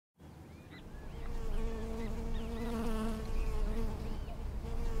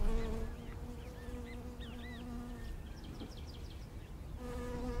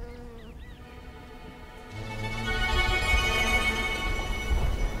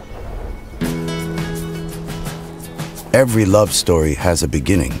Every love story has a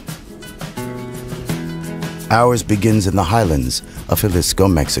beginning. Ours begins in the highlands of Jalisco,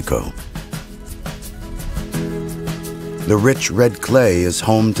 Mexico. The rich red clay is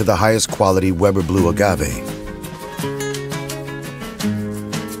home to the highest quality Weber blue agave.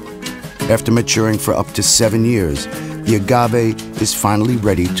 After maturing for up to 7 years, the agave is finally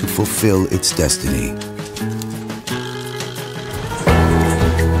ready to fulfill its destiny.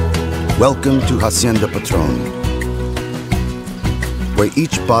 Welcome to Hacienda Patrón, where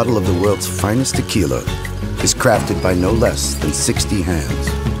each bottle of the world's finest tequila is crafted by no less than 60 hands.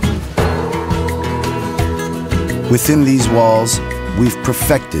 Within these walls, we've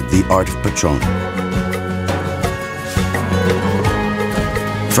perfected the art of Patrón.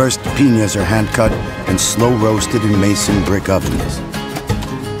 First, piñas are hand-cut and slow roasted in mason brick ovens.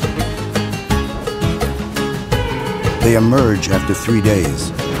 They emerge after 3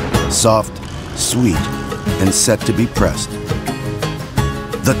 days, soft, sweet, and set to be pressed.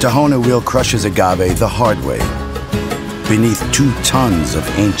 The Tahona wheel crushes agave the hard way, beneath 2 tons of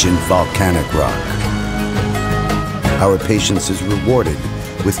ancient volcanic rock. Our patience is rewarded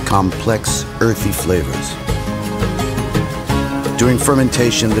with complex, earthy flavors. During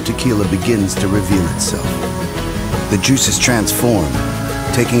fermentation, the tequila begins to reveal itself. The juices transform,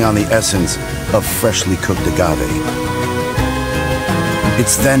 taking on the essence of freshly cooked agave.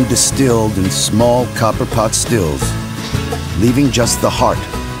 It's then distilled in small copper pot stills, leaving just the heart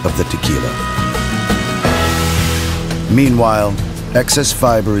of the tequila. Meanwhile, excess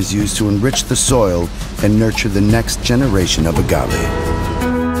fiber is used to enrich the soil and nurture the next generation of agave.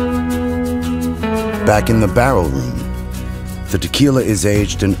 Back in the barrel room, the tequila is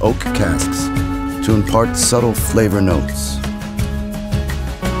aged in oak casks to impart subtle flavor notes.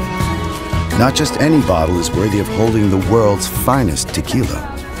 Not just any bottle is worthy of holding the world's finest tequila.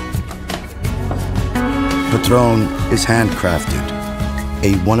 Patrón is handcrafted,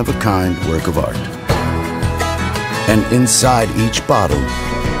 a one-of-a-kind work of art. And inside each bottle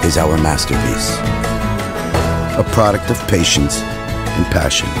is our masterpiece, a product of patience and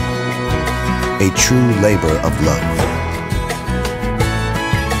passion, a true labor of love.